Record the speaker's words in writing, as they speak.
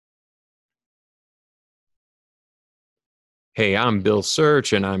Hey, I'm Bill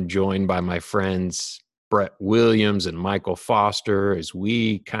Search, and I'm joined by my friends Brett Williams and Michael Foster as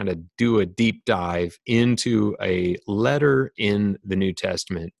we kind of do a deep dive into a letter in the New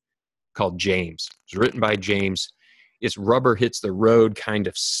Testament called James. It's written by James. It's rubber hits the road kind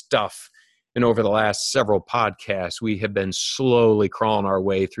of stuff. And over the last several podcasts, we have been slowly crawling our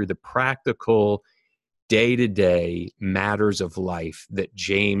way through the practical, day-to-day matters of life that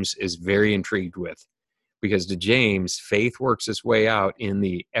James is very intrigued with. Because to James, faith works its way out in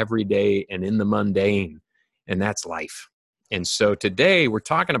the everyday and in the mundane, and that's life. And so today we're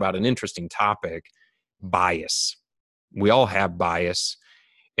talking about an interesting topic, bias. We all have bias.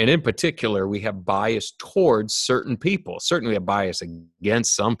 And in particular, we have bias towards certain people. Certainly a bias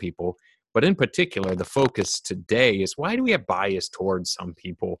against some people. But in particular, the focus today is why do we have bias towards some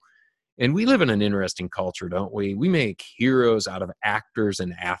people? And we live in an interesting culture, don't we? We make heroes out of actors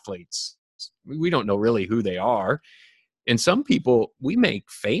and athletes. We don't know really who they are. And some people we make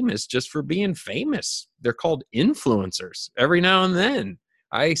famous just for being famous. They're called influencers. Every now and then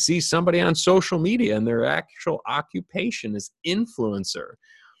I see somebody on social media and their actual occupation is influencer.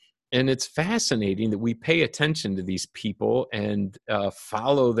 And it's fascinating that we pay attention to these people and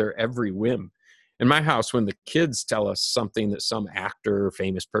follow their every whim. In my house, when the kids tell us something that some actor or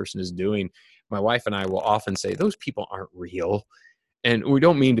famous person is doing, my wife and I will often say, those people aren't real. And we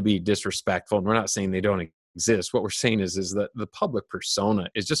don't mean to be disrespectful, and we're not saying they don't exist. What we're saying is that the public persona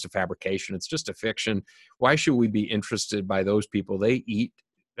is just a fabrication. It's just a fiction. Why should we be interested by those people? They eat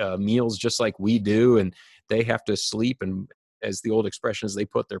meals just like we do, and they have to sleep. And as the old expression is, they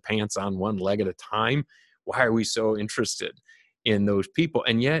put their pants on one leg at a time. Why are we so interested in those people?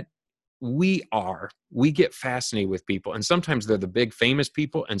 And yet we get fascinated with people. And sometimes they're the big famous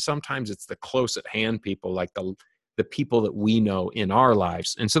people, and sometimes it's the close at hand people, like the people that we know in our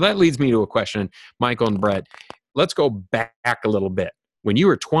lives. And so that leads me to a question, Michael and Brett. Let's go back a little bit. When you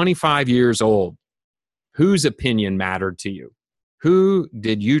were 25 years old, whose opinion mattered to you? Who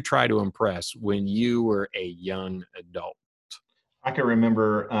did you try to impress when you were a young adult? I can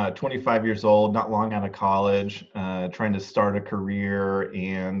remember 25 years old, not long out of college, trying to start a career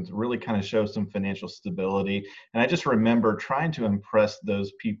and really kind of show some financial stability. And I just remember trying to impress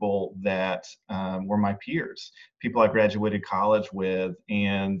those people that were my peers, people I graduated college with,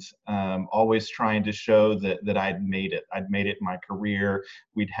 and always trying to show that I'd made it. I'd made it in my career.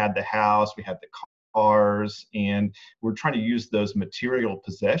 We'd had the house, we had the cars, and we're trying to use those material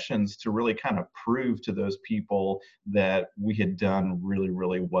possessions to really kind of prove to those people that we had done really,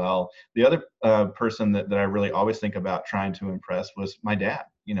 really well. The other person that I really always think about trying to impress was my dad.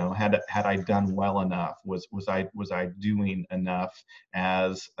 You know, had I done well enough? Was I doing enough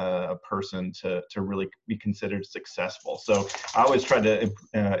as a person to really be considered successful? So I always tried to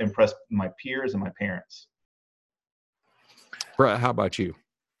impress my peers and my parents. Brett, how about you?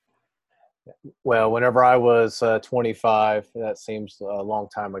 Well, whenever I was 25, that seems a long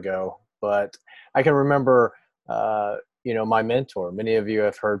time ago, but I can remember, my mentor. Many of you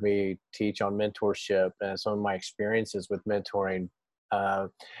have heard me teach on mentorship and some of my experiences with mentoring.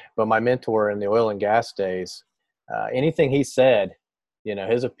 But my mentor in the oil and gas days, anything he said,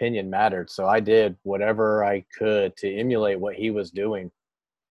 his opinion mattered. So I did whatever I could to emulate what he was doing.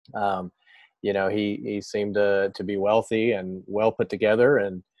 He seemed to be wealthy and well put together,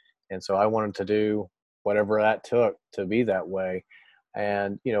 and so I wanted to do whatever that took to be that way.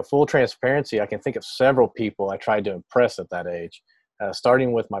 And, full transparency, I can think of several people I tried to impress at that age,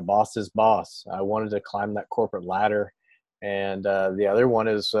 starting with my boss's boss. I wanted to climb that corporate ladder. And the other one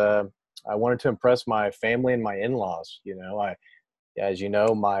is I wanted to impress my family and my in-laws. As you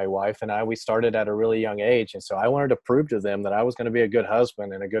know, my wife and I, we started at a really young age. And so I wanted to prove to them that I was going to be a good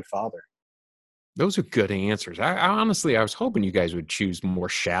husband and a good father. Those are good answers. I honestly, I was hoping you guys would choose more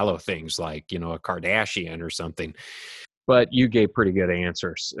shallow things like, a Kardashian or something, but you gave pretty good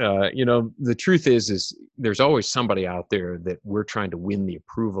answers. The truth is there's always somebody out there that we're trying to win the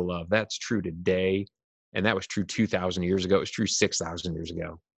approval of. That's true today. And that was true 2,000 years ago. It was true 6,000 years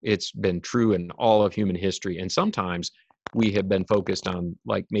ago. It's been true in all of human history. And sometimes we have been focused on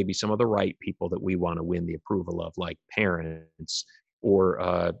like maybe some of the right people that we want to win the approval of, like parents,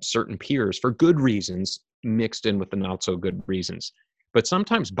 or certain peers for good reasons mixed in with the not so good reasons. But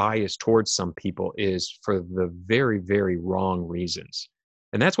sometimes bias towards some people is for the very, very wrong reasons.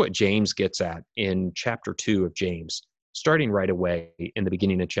 And that's what James gets at in chapter 2 of James. Starting right away in the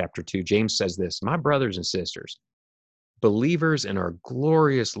beginning of chapter 2, James says this: "My brothers and sisters, believers in our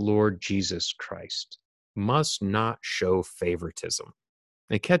glorious Lord Jesus Christ, must not show favoritism."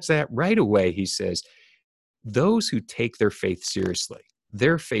 And catch that right away. He says, those who take their faith seriously,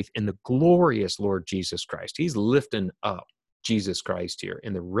 their faith in the glorious Lord Jesus Christ, he's lifting up Jesus Christ here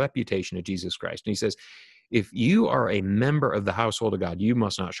and the reputation of Jesus Christ. And he says, if you are a member of the household of God, you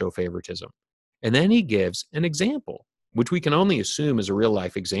must not show favoritism. And then he gives an example, which we can only assume is a real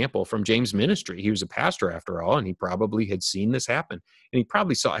life example from James' ministry. He was a pastor after all, and he probably had seen this happen. And he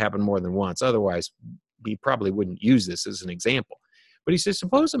probably saw it happen more than once. Otherwise, he probably wouldn't use this as an example. But he says,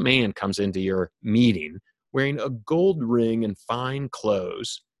 suppose a man comes into your meeting wearing a gold ring and fine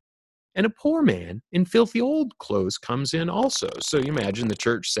clothes, and a poor man in filthy old clothes comes in also. So you imagine the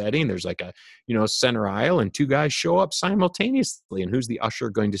church setting, there's like a, center aisle, and two guys show up simultaneously. And who's the usher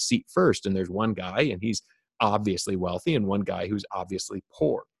going to seat first? And there's one guy, and he's obviously wealthy, and one guy who's obviously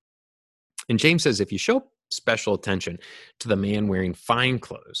poor. And James says, if you show special attention to the man wearing fine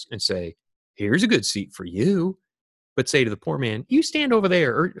clothes and say, here's a good seat for you, but say to the poor man, you stand over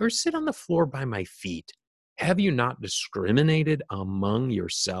there, or sit on the floor by my feet. Have you not discriminated among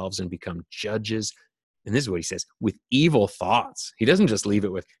yourselves and become judges? And this is what he says, with evil thoughts. He doesn't just leave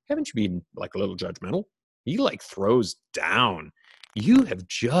it with, haven't you been like a little judgmental? He like throws down. You have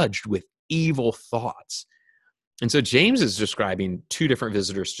judged with evil thoughts. And so James is describing two different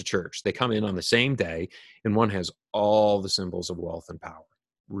visitors to church. They come in on the same day, and one has all the symbols of wealth and power,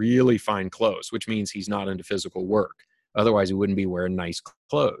 really fine clothes, which means he's not into physical work. Otherwise, he wouldn't be wearing nice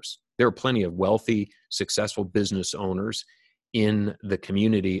clothes. There are plenty of wealthy, successful business owners in the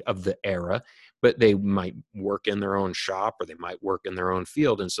community of the era, but they might work in their own shop or they might work in their own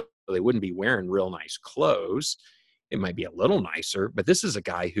field, and so they wouldn't be wearing real nice clothes. It might be a little nicer, but this is a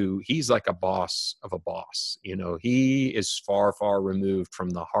guy who he's like a boss of a boss. He is far, far removed from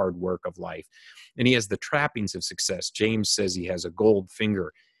the hard work of life, and he has the trappings of success. James says he has a gold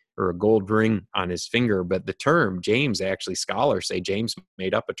finger or a gold ring on his finger, but the term scholars say James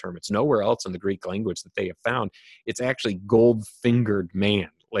made up a term. It's nowhere else in the Greek language that they have found. It's actually gold-fingered man,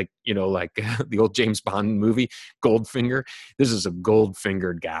 like the old James Bond movie, Goldfinger. This is a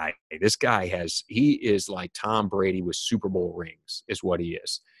gold-fingered guy. This guy he is like Tom Brady with Super Bowl rings, is what he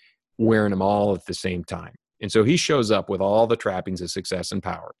is, wearing them all at the same time. And so he shows up with all the trappings of success and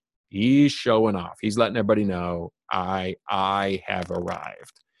power. He's showing off. He's letting everybody know, I have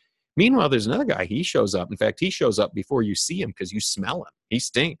arrived. Meanwhile, there's another guy. He shows up. In fact, he shows up before you see him because you smell him. He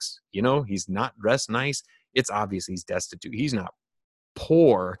stinks. He's not dressed nice. It's obvious he's destitute. He's not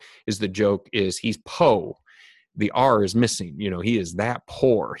poor. The joke is he's po. The R is missing. He is that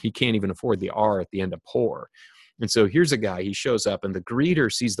poor. He can't even afford the R at the end of poor. And so here's a guy. He shows up, and the greeter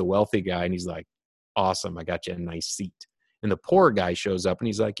sees the wealthy guy, and he's like, awesome, I got you a nice seat. And the poor guy shows up, and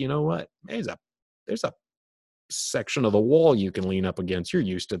he's like, you know what? There's a section of the wall you can lean up against. You're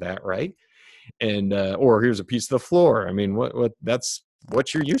used to that, right? And or here's a piece of the floor. I mean, what that's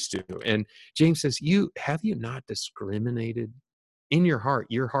what you're used to. And James says, you not discriminated in your heart?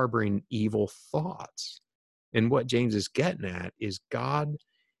 You're harboring evil thoughts. And what James is getting at is God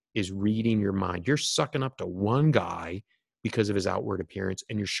is reading your mind. You're sucking up to one guy because of his outward appearance,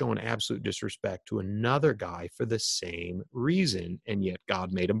 and you're showing absolute disrespect to another guy for the same reason. And yet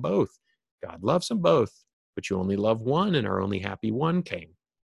God made them both. God loves them both, but you only love one and are only happy one came.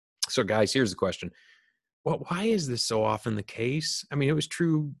 So guys, here's the question. Well, why is this so often the case? I mean, it was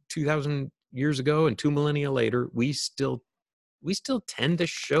true 2,000 years ago, and 2 millennia later, we still tend to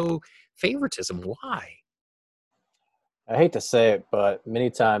show favoritism. Why? I hate to say it, but many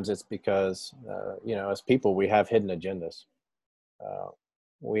times it's because, as people, we have hidden agendas.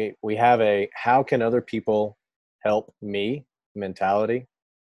 We have a how can other people help me mentality.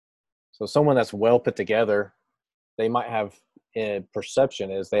 So someone that's well put together, they might have a perception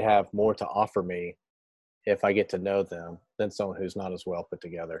is they have more to offer me if I get to know them than someone who's not as well put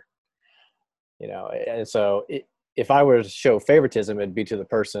together. And so if I were to show favoritism, it'd be to the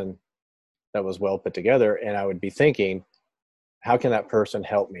person that was well put together, and I would be thinking, how can that person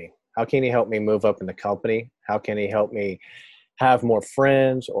help me? How can he help me move up in the company? How can he help me have more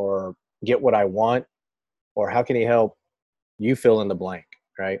friends or get what I want? Or how can he help you fill in the blank,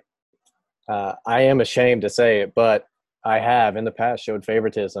 right? I am ashamed to say it, but I have in the past showed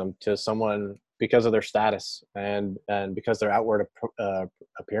favoritism to someone because of their status and because their outward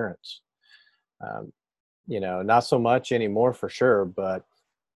appearance. Not so much anymore for sure, but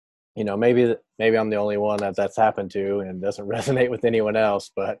maybe I'm the only one that's happened to and doesn't resonate with anyone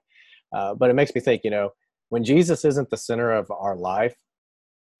else. But it makes me think, when Jesus isn't the center of our life,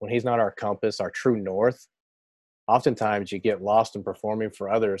 when he's not our compass, our true north, oftentimes you get lost in performing for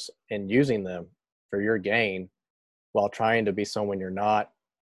others and using them for your gain while trying to be someone you're not,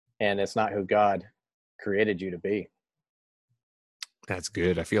 and it's not who God created you to be. That's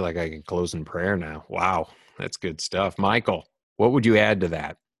good. I feel like I can close in prayer now. Wow, that's good stuff. Michael, what would you add to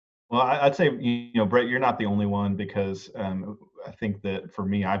that? Well, I'd say, Brett, you're not the only one, because I think that for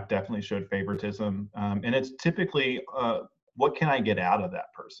me, I've definitely showed favoritism. And it's typically, what can I get out of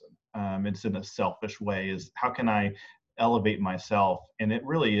that person? It's in a selfish way, is how can I elevate myself? And it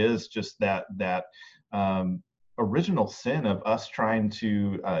really is just that um, original sin of us trying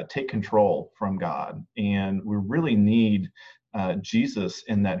to take control from God. And we really need Jesus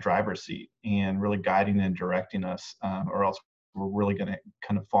in that driver's seat and really guiding and directing us, or else we're really going to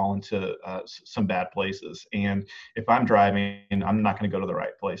kind of fall into some bad places. And if I'm driving, I'm not going to go to the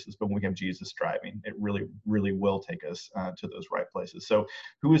right places. But when we have Jesus driving, it really, really will take us to those right places. So,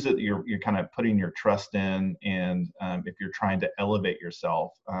 who is it that you're kind of putting your trust in? And if you're trying to elevate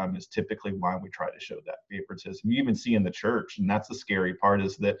yourself, is typically why we try to show that favoritism. You even see in the church, and that's the scary part,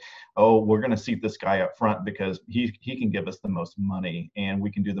 is that, oh, we're going to seat this guy up front because he can give us the most money and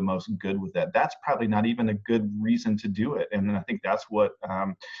we can do the most good with that. That's probably not even a good reason to do it. And I think that's what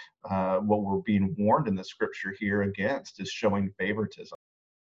we're being warned in the scripture here against, is showing favoritism.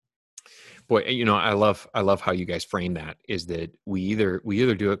 Boy, I love how you guys frame that, is that we either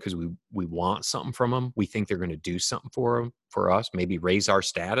do it because we want something from them. We think they're going to do something for us, maybe raise our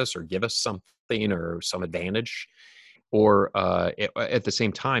status or give us something or some advantage. Or at the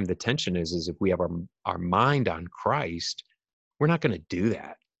same time, the tension is if we have our mind on Christ, we're not going to do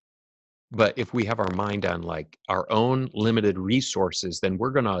that. But if we have our mind on like our own limited resources, then we're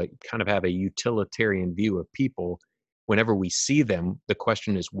going to kind of have a utilitarian view of people. Whenever we see them, the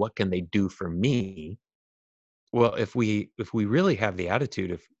question is, what can they do for me? Well, if we really have the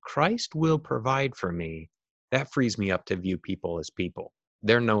attitude of Christ will provide for me, that frees me up to view people as people.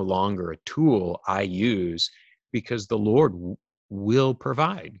 They're no longer a tool I use, because the Lord will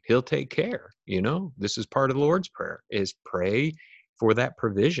provide. He'll take care. This is part of the Lord's Prayer, is pray for that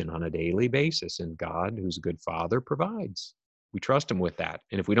provision on a daily basis. And God, who's a good father, provides. We trust him with that.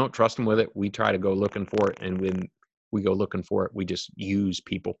 And if we don't trust him with it, we try to go looking for it. And when we go looking for it, we just use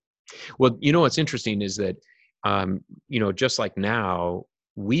people. Well, what's interesting is that, just like now,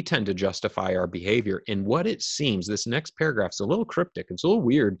 we tend to justify our behavior in what it seems. This next paragraph is a little cryptic. It's a little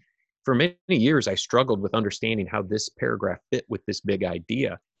weird. For many years, I struggled with understanding how this paragraph fit with this big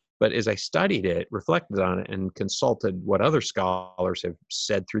idea. But as I studied it, reflected on it, and consulted what other scholars have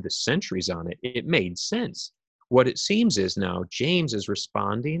said through the centuries on it, it made sense. What it seems is now James is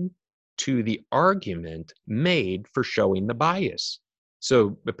responding to the argument made for showing the bias.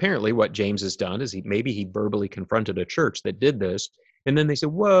 So apparently what James has done is he verbally confronted a church that did this. And then they said,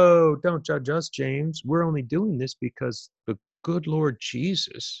 whoa, don't judge us, James. We're only doing this because the good Lord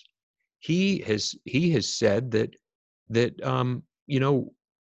Jesus, he has said that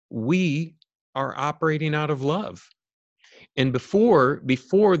we are operating out of love. And before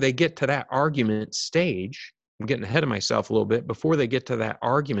they get to that argument stage, I'm getting ahead of myself a little bit. Before they get to that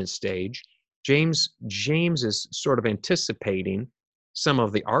argument stage, James is sort of anticipating some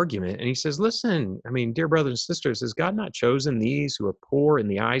of the argument. And he says, listen, dear brothers and sisters, has God not chosen these who are poor in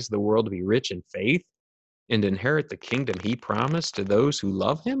the eyes of the world to be rich in faith and inherit the kingdom he promised to those who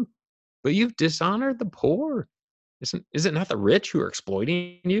love him? But you've dishonored the poor. Is it not the rich who are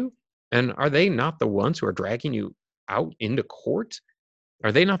exploiting you? And are they not the ones who are dragging you out into court?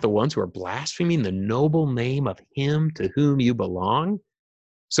 Are they not the ones who are blaspheming the noble name of him to whom you belong?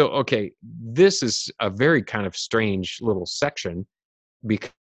 So, okay, this is a very kind of strange little section,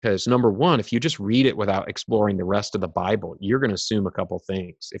 because number one, if you just read it without exploring the rest of the Bible, you're going to assume a couple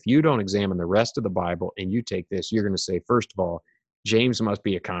things. If you don't examine the rest of the Bible and you take this, you're going to say, first of all, James must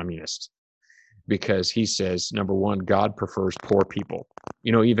be a communist, because he says, number one, God prefers poor people.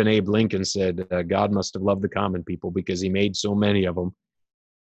 Even Abe Lincoln said, God must have loved the common people because he made so many of them.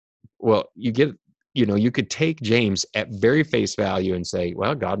 Well, you could take James at very face value and say,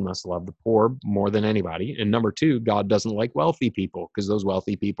 well, God must love the poor more than anybody. And number two, God doesn't like wealthy people because those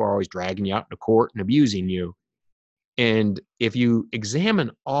wealthy people are always dragging you out into court and abusing you. And if you examine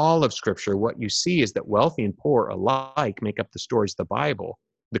all of Scripture, what you see is that wealthy and poor alike make up the stories of the Bible.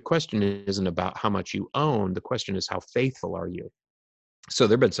 The question isn't about how much you own. The question is, how faithful are you? So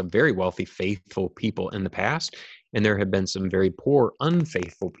there have been some very wealthy, faithful people in the past, and there have been some very poor,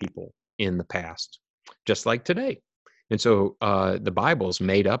 unfaithful people in the past, just like today. And so the Bible is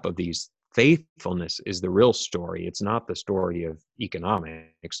made up of these. Faithfulness is the real story. It's not the story of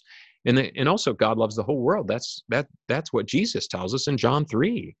economics. And also, God loves the whole world. That's what Jesus tells us in John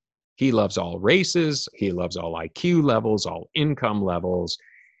 3. He loves all races. He loves all IQ levels, all income levels.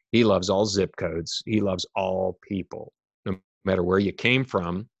 He loves all zip codes. He loves all people. No matter where you came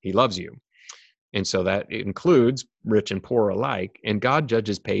from, he loves you. And so that includes rich and poor alike. And God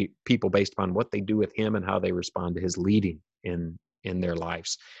judges people based upon what they do with him and how they respond to his leading in their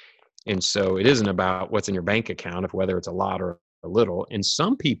lives. And so it isn't about what's in your bank account, of whether it's a lot or a little. And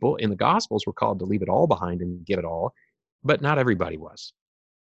some people in the Gospels were called to leave it all behind and give it all, but not everybody was.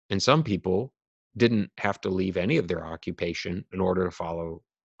 And some people didn't have to leave any of their occupation in order to follow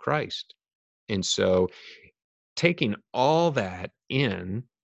Christ. And so, taking all that in,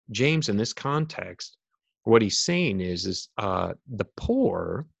 James, in this context, what he's saying is the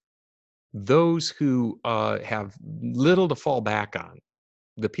poor, those who have little to fall back on,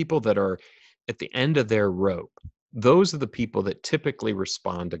 the people that are at the end of their rope, those are the people that typically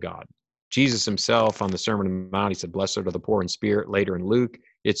respond to God. Jesus himself on the Sermon on the Mount, he said, "Blessed are the poor in spirit." Later in Luke,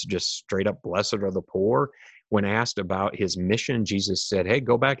 it's just straight up, "Blessed are the poor." When asked about his mission, Jesus said, "Hey,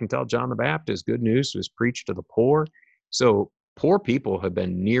 go back and tell John the Baptist good news was preached to the poor." So poor people have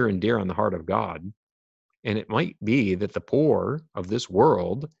been near and dear on the heart of God. And it might be that the poor of this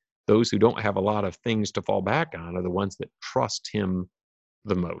world, those who don't have a lot of things to fall back on, are the ones that trust him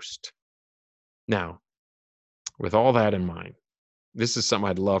the most. Now, with all that in mind, this is something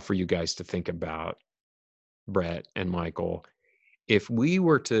I'd love for you guys to think about, Brett and Michael. If we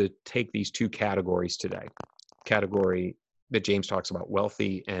were to take these two categories today, category that James talks about,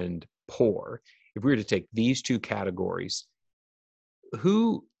 wealthy and poor, if we were to take these two categories,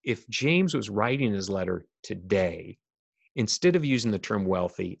 if James was writing his letter today, instead of using the term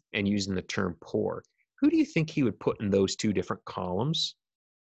wealthy and using the term poor, who do you think he would put in those two different columns?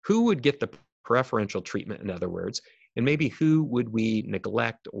 Who would get the preferential treatment, in other words? And maybe who would we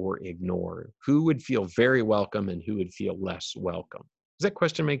neglect or ignore? Who would feel very welcome and who would feel less welcome? Does that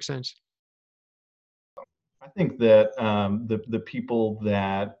question make sense? I think that the people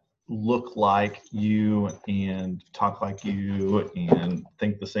that look like you and talk like you and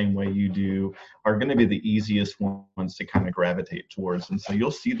think the same way you do are going to be the easiest ones to kind of gravitate towards. And so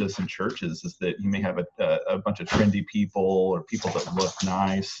you'll see this in churches, is that you may have a bunch of trendy people or people that look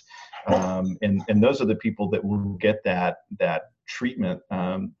nice, and those are the people that will get that treatment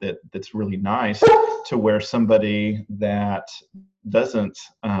that's really nice, to where somebody that doesn't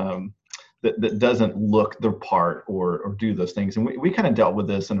that doesn't look the part or do those things. And we kind of dealt with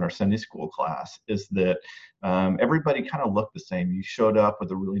this in our Sunday school class, is that everybody kind of looked the same. You showed up with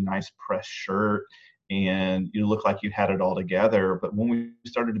a really nice pressed shirt and you look like you had it all together. But when we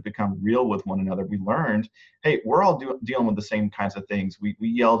started to become real with one another, we learned, hey, we're all dealing with the same kinds of things. We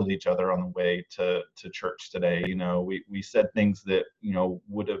yelled at each other on the way to church today. We said things that,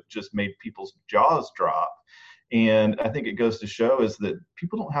 would have just made people's jaws drop. And I think it goes to show is that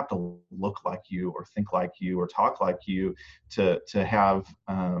people don't have to look like you or think like you or talk like you to have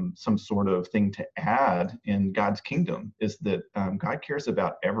some sort of thing to add in God's kingdom. Is that God cares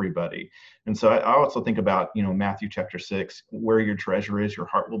about everybody. And so I also think about, Matthew chapter 6, where your treasure is, your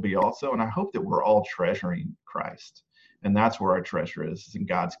heart will be also. And I hope that we're all treasuring Christ. And that's where our treasure is in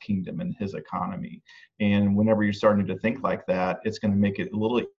God's kingdom and his economy. And whenever you're starting to think like that, it's going to make it a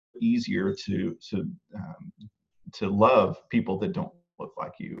little easier to love people that don't look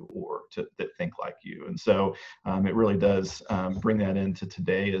like you or that think like you. And so it really does bring that into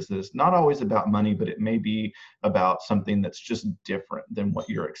today, is that it's not always about money, but it may be about something that's just different than what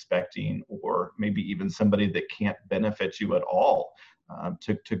you're expecting, or maybe even somebody that can't benefit you at all,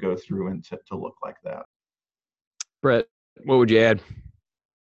 to go through and to look like that. Brett, what would you add?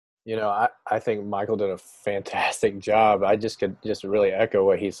 I think Michael did a fantastic job. I just could just really echo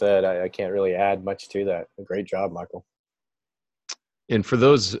what he said. I can't really add much to that. Great job, Michael. And for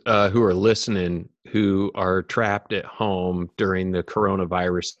those who are listening, who are trapped at home during the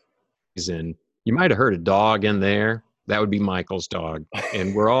coronavirus season, you might have heard a dog in there. That would be Michael's dog.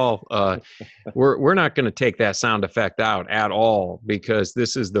 And we're all we're not going to take that sound effect out at all, because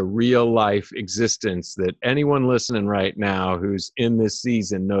this is the real life existence that anyone listening right now who's in this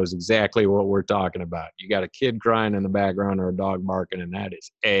season knows exactly what we're talking about. You got a kid crying in the background or a dog barking, and that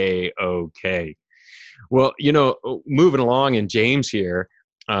is A-okay. Well, moving along in James here,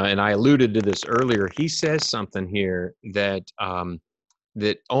 and I alluded to this earlier, he says something here that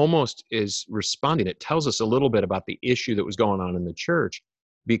that almost is responding. It tells us a little bit about the issue that was going on in the church,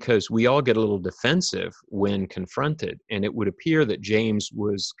 because we all get a little defensive when confronted. And it would appear that James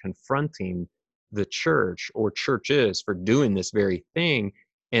was confronting the church or churches for doing this very thing.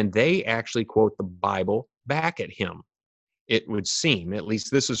 And they actually quote the Bible back at him. It would seem, at least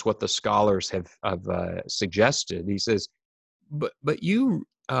this is what the scholars have suggested. He says, but you,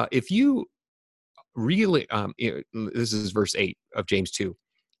 if you really, this is verse 8 of James 2.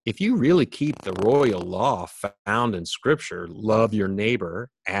 If you really keep the royal law found in Scripture, love your neighbor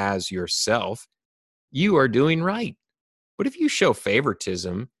as yourself, you are doing right. But if you show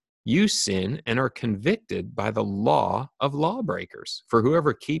favoritism, You sin and are convicted by the law of lawbreakers. For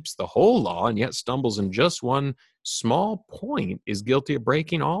whoever keeps the whole law and yet stumbles in just one small point is guilty of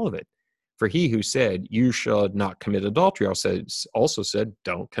breaking all of it. For he who said, you shall not commit adultery, also said,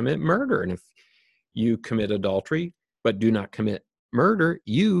 don't commit murder. And if you commit adultery, but do not commit murder,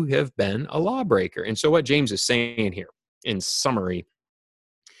 you have been a lawbreaker. And so what James is saying here, in summary,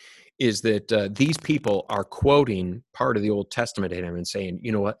 is that these people are quoting part of the Old Testament in him and saying,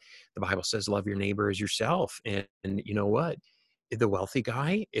 you know what, the Bible says love your neighbor as yourself. And you know what, the wealthy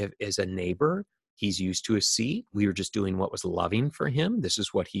guy is a neighbor. He's used to a seat. We were just doing what was loving for him. This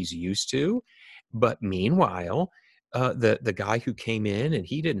is what he's used to. But meanwhile, the guy who came in and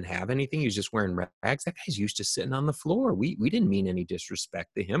he didn't have anything, he was just wearing rags. That guy's used to sitting on the floor. We didn't mean any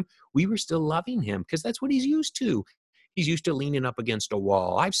disrespect to him. We were still loving him because that's what he's used to. He's used to leaning up against a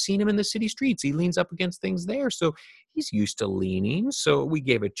wall. I've seen him in the city streets. He leans up against things there. So he's used to leaning. So we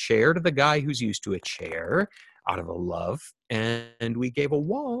gave a chair to the guy who's used to a chair out of a love. And we gave a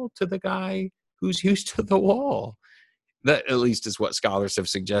wall to the guy who's used to the wall. That at least is what scholars have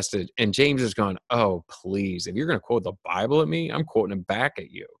suggested. And James is going, oh, please, if you're going to quote the Bible at me, I'm quoting it back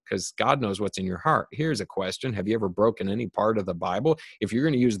at you because God knows what's in your heart. Here's a question. Have you ever broken any part of the Bible? If you're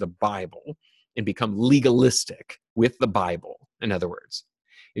going to use the Bible and become legalistic with the Bible, in other words,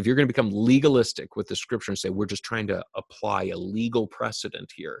 if you're going to become legalistic with the scripture and say, we're just trying to apply a legal precedent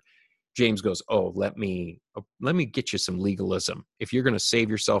here, James goes, oh, let me get you some legalism. If you're going to save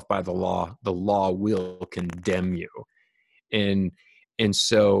yourself by the law will condemn you. And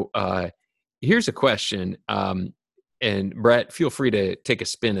so here's a question, and Brett, feel free to take a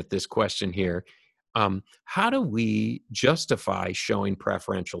spin at this question here. How do we justify showing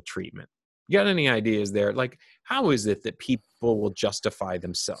preferential treatment? You got any ideas there? Like, how is it that people will justify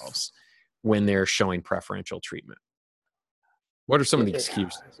themselves when they're showing preferential treatment? What are some of the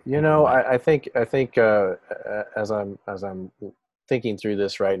excuses? I think as I'm thinking through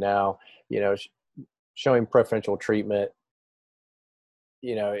this right now, showing preferential treatment,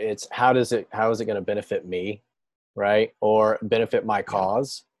 it's how is it going to benefit me, right? Or benefit my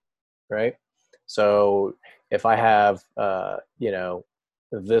cause, right? So if I have,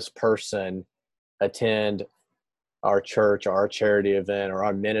 this person attend our church or our charity event or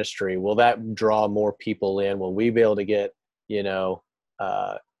our ministry, will that draw more people in? Will we be able to get,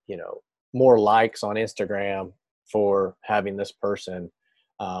 more likes on Instagram for having this person,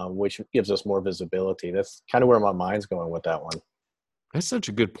 which gives us more visibility? That's kind of where my mind's going with that one. That's such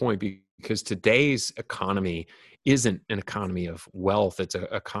a good point because today's economy isn't an economy of wealth. It's an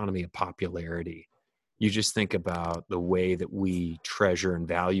economy of popularity. You just think about the way that we treasure and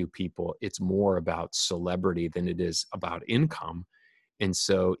value people. It's more about celebrity than it is about income. And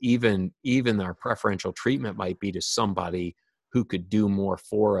so even our preferential treatment might be to somebody who could do more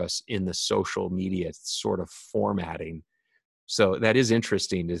for us in the social media sort of formatting. So that is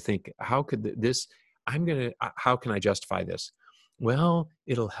interesting to think, how could how can I justify this? Well,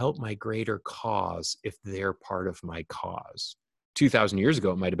 it'll help my greater cause if they're part of my cause. 2,000 years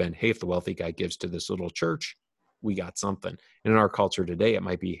ago, it might have been, hey, if the wealthy guy gives to this little church, we got something. And in our culture today, it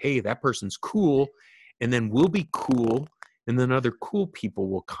might be, hey, that person's cool, and then we'll be cool, and then other cool people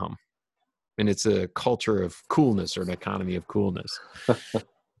will come. And it's a culture of coolness or an economy of coolness.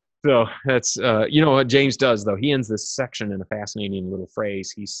 So that's, what James does, though. He ends this section in a fascinating little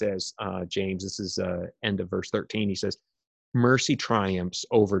phrase. He says, James, this is end of verse 13. He says, mercy triumphs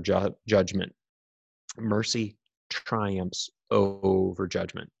over judgment. Mercy triumphs over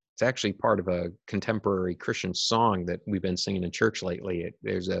judgment. It's actually part of a contemporary Christian song that we've been singing in church lately.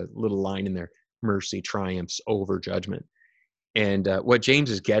 There's a little line in there, mercy triumphs over judgment. And what James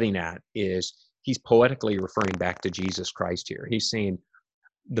is getting at is he's poetically referring back to Jesus Christ here. He's saying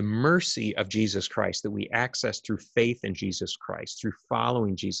the mercy of Jesus Christ that we access through faith in Jesus Christ, through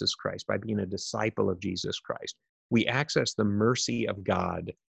following Jesus Christ, by being a disciple of Jesus Christ. We access the mercy of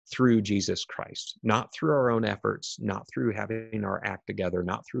God through Jesus Christ, not through our own efforts, not through having our act together,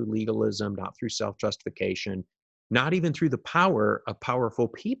 not through legalism, not through self-justification, not even through the power of powerful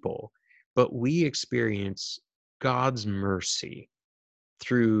people, but we experience God's mercy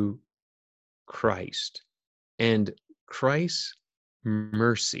through Christ. And Christ's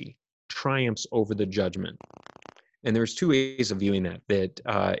mercy triumphs over the judgment. And there's two ways of viewing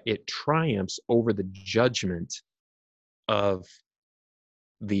that it triumphs over the judgment of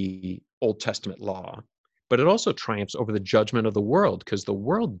the Old Testament law, but it also triumphs over the judgment of the world, because the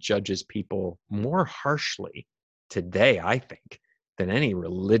world judges people more harshly today, I think, than any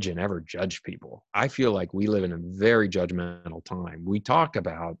religion ever judged people. I feel like we live in a very judgmental time. We talk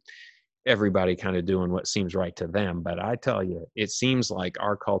about everybody kind of doing what seems right to them. But I tell you, it seems like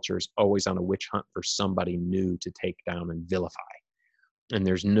our culture is always on a witch hunt for somebody new to take down and vilify. And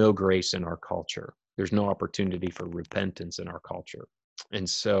there's no grace in our culture. There's no opportunity for repentance in our culture. And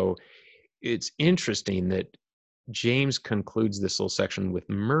so it's interesting that James concludes this little section with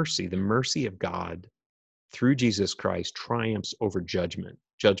mercy. The mercy of God through Jesus Christ triumphs over judgment,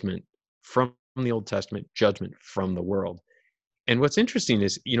 judgment from the Old Testament, judgment from the world. And what's interesting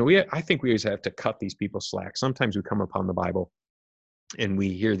is, I think we always have to cut these people slack. Sometimes we come upon the Bible and we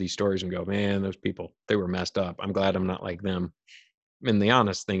hear these stories and go, man, those people, they were messed up. I'm glad I'm not like them. And the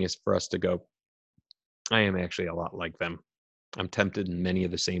honest thing is for us to go, I am actually a lot like them. I'm tempted in many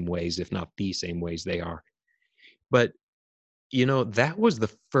of the same ways, if not the same ways they are. But, that was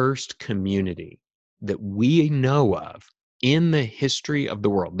the first community that we know of in the history of the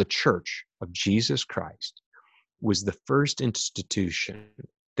world. The Church of Jesus Christ was the first institution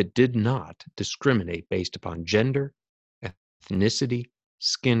that did not discriminate based upon gender, ethnicity,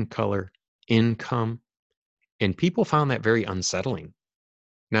 skin color, income. And people found that very unsettling.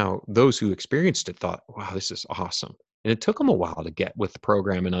 Now, those who experienced it thought, wow, this is awesome. And it took them a while to get with the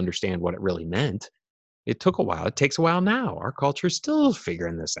program and understand what it really meant. It took a while. It takes a while now. Our culture is still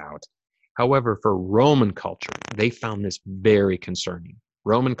figuring this out. However, for Roman culture, they found this very concerning.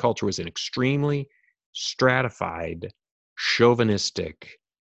 Roman culture was an extremely stratified, chauvinistic,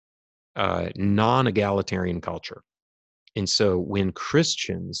 non-egalitarian culture. And so when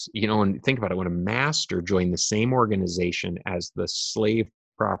Christians, and think about it, when a master joined the same organization as the slave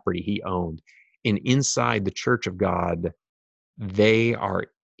property he owned, and inside the church of God, they are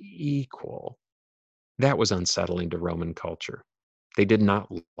equal. That was unsettling to Roman culture. They did not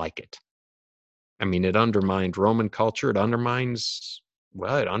like it. I mean, it undermined Roman culture. It undermined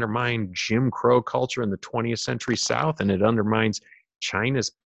Jim Crow culture in the 20th century South, and it undermines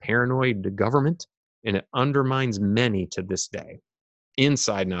China's paranoid government, and it undermines many to this day,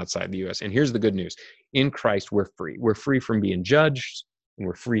 inside and outside the U.S. And here's the good news. In Christ, we're free. We're free from being judged, and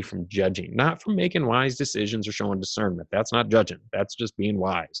we're free from judging, not from making wise decisions or showing discernment. That's not judging. That's just being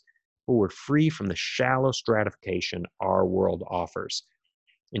wise. But we're free from the shallow stratification our world offers.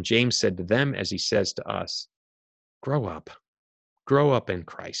 And James said to them, as he says to us, grow up in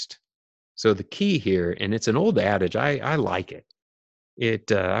Christ. So the key here, and it's an old adage, I like it.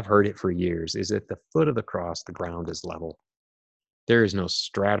 I've heard it for years, is at the foot of the cross, the ground is level. There is no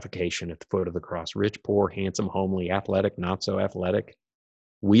stratification at the foot of the cross. Rich, poor, handsome, homely, athletic, not so athletic.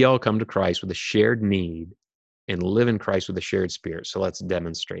 We all come to Christ with a shared need and live in Christ with a shared spirit. So let's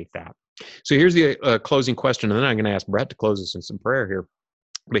demonstrate that. So here's the closing question, and then I'm going to ask Brett to close us in some prayer here.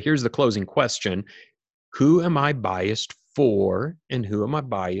 But here's the closing question. Who am I biased for, and who am I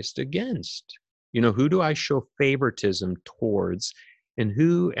biased against? Who do I show favoritism towards, and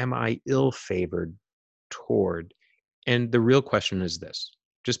who am I ill-favored toward? And the real question is this.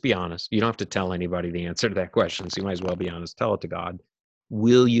 Just be honest. You don't have to tell anybody the answer to that question, so you might as well be honest. Tell it to God.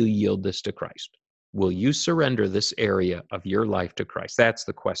 Will you yield this to Christ? Will you surrender this area of your life to Christ? That's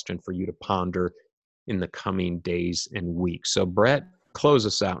the question for you to ponder in the coming days and weeks. So, Brett, close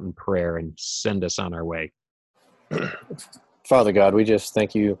us out in prayer and send us on our way. Father God, we just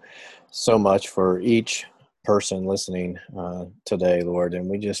thank you so much for each person listening today, Lord. And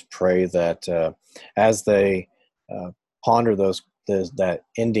we just pray that as they ponder that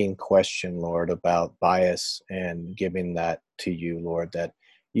ending question, Lord, about bias and giving that to you, Lord, that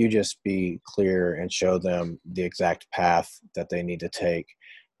you just be clear and show them the exact path that they need to take.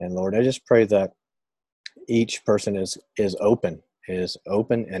 And Lord, I just pray that each person is open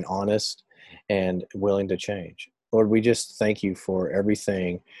and honest and willing to change. Lord, we just thank you for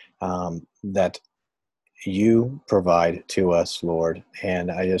everything that you provide to us, Lord. And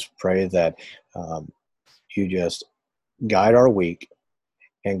I just pray that you just guide our week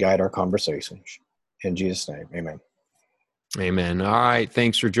and guide our conversations. In Jesus' name, amen. Amen. All right.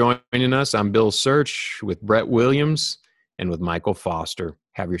 Thanks for joining us. I'm Bill Search with Brett Williams and with Michael Foster.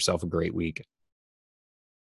 Have yourself a great week.